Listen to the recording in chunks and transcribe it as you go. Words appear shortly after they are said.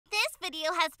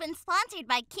video has been sponsored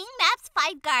by King Maps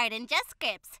 5 Guard and Just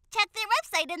Scripts. Check their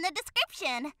website in the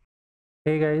description.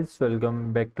 Hey guys,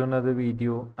 welcome back to another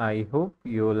video. I hope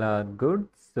you all are good.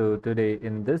 So today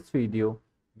in this video,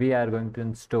 we are going to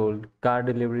install car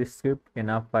delivery script in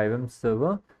our FiveM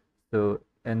server. So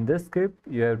in this script,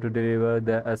 you have to deliver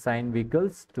the assigned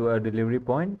vehicles to a delivery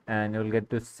point and you'll get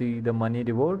to see the money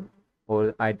reward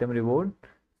or item reward.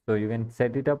 So you can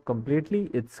set it up completely.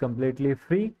 It's completely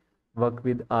free. Work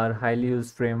with our highly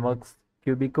used frameworks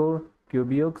QBCore,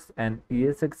 QBOX and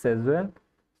ESX as well.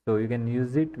 So you can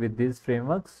use it with these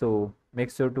frameworks. So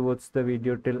make sure to watch the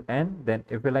video till end. Then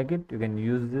if you like it, you can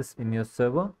use this in your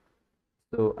server.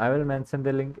 So I will mention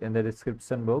the link in the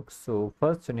description box. So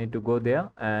first you need to go there,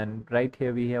 and right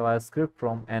here we have our script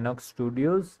from Enoch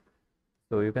Studios.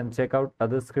 So you can check out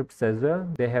other scripts as well.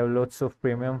 They have lots of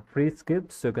premium free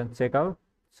scripts, so you can check out.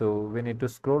 So we need to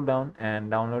scroll down and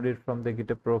download it from the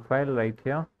GitHub profile right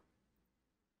here.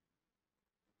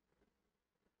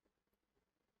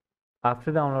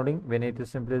 After downloading, we need to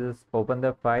simply just open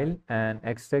the file and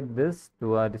extract this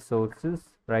to our resources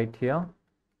right here.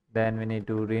 Then we need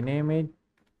to rename it,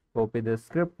 copy the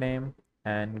script name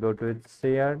and go to its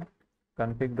shared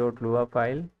config.lua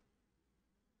file.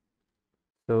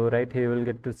 So right here you will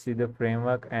get to see the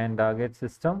framework and target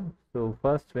system. So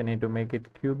first we need to make it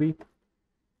QB,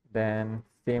 then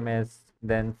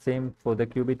same for the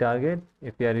QB target.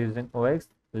 If you are using OX,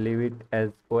 leave it as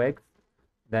OX.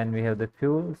 Then we have the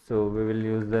fuel, so we will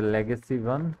use the legacy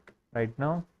one right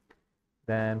now.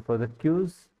 Then for the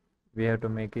queues, we have to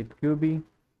make it QB.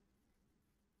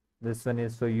 This one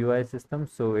is for UI system,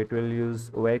 so it will use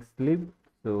OX lib,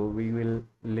 so we will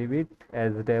leave it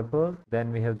as default.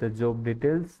 Then we have the job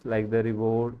details like the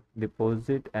reward,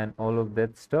 deposit and all of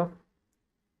that stuff.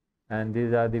 And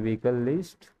these are the vehicle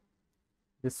list.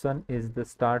 This one is the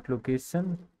start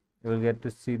location. You will get to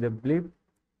see the blip.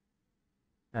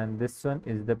 And this one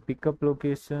is the pickup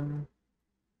location.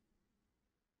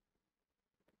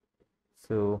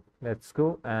 So let's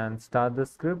go and start the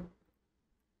script.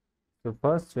 So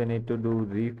first we need to do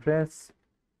refresh,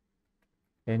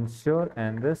 ensure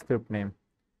and the script name.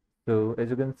 So as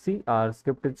you can see, our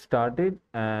script is started,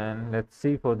 and let's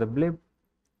see for the blip.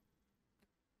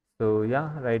 So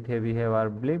yeah, right here we have our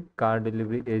blip car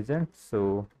delivery agent.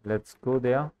 So let's go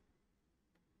there.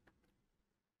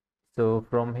 So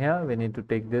from here we need to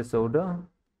take this order,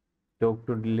 talk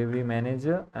to delivery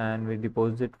manager, and we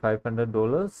deposit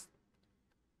 $500.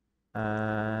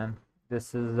 And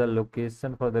this is the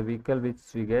location for the vehicle which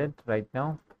we get right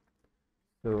now.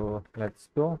 So let's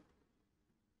go.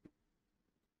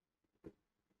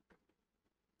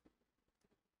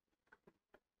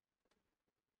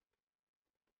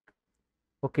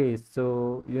 Okay,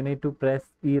 so you need to press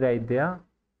E right there.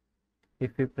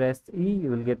 If you press E, you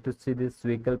will get to see this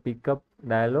vehicle pickup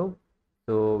dialog.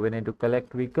 So we need to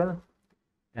collect vehicle,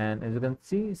 and as you can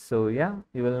see, so yeah,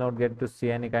 you will not get to see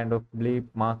any kind of blip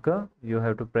marker. You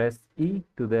have to press E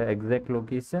to the exact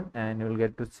location and you will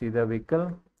get to see the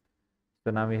vehicle.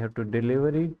 So now we have to deliver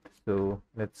it. So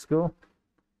let's go.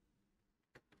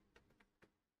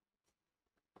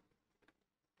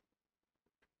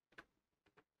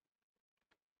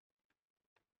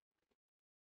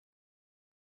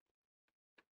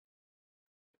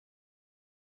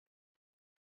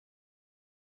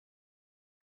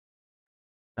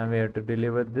 And we have to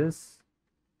deliver this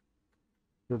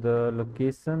to the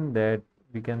location that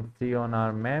we can see on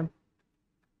our map.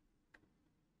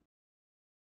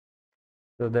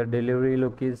 So the delivery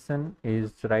location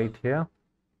is right here.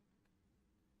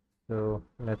 So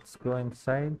let's go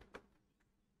inside.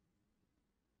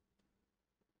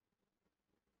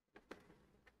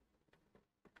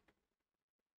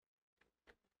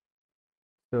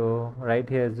 So right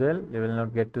here as well, you will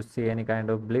not get to see any kind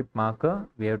of blip marker.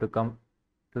 We have to come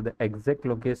to the exact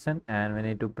location and we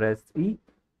need to press E,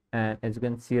 and as you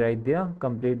can see right there,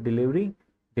 complete delivery,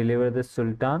 deliver the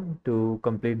Sultan to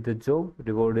complete the job.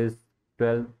 Reward is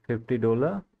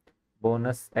 $1250.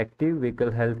 Bonus active,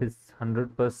 vehicle health is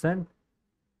 100%,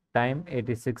 time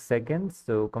 86 seconds.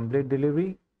 So complete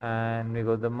delivery and we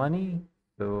got the money.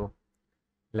 So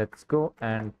let's go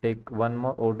and take one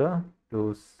more order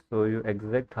to show you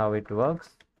exact how it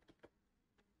works.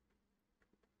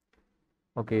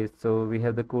 Okay, so we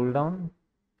have the cooldown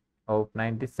of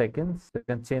 90 seconds. You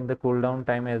can change the cooldown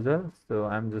time as well. So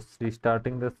I'm just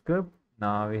restarting the script.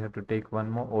 Now we have to take one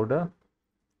more order.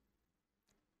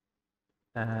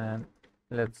 And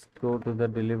let's go to the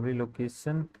delivery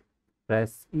location.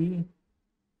 Press E,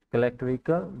 collect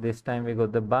vehicle. This time we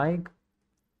got the bike.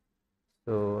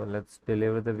 So let's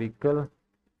deliver the vehicle.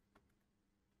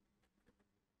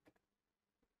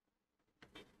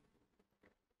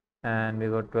 and we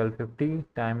got 1250,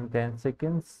 time 10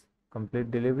 seconds,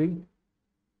 complete delivery.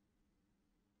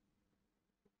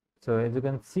 So as you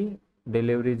can see,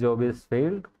 delivery job is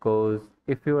failed, because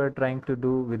if you are trying to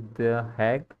do with the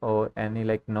hack or any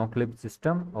like no clip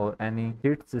system or any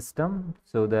cheat system,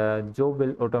 so the job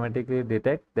will automatically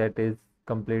detect that is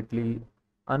completely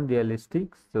unrealistic.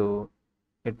 So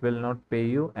it will not pay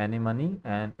you any money,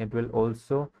 and it will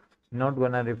also not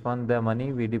gonna refund the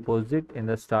money we deposit in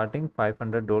the starting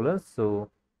 $500. So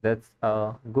that's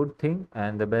a good thing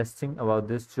and the best thing about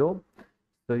this job.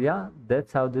 So yeah,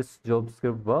 that's how this job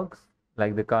script works,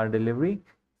 like the car delivery.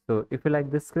 So if you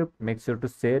like this script, make sure to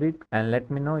share it and let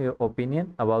me know your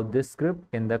opinion about this script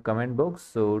in the comment box.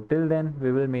 So till then,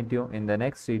 we will meet you in the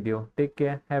next video. Take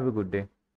care. Have a good day.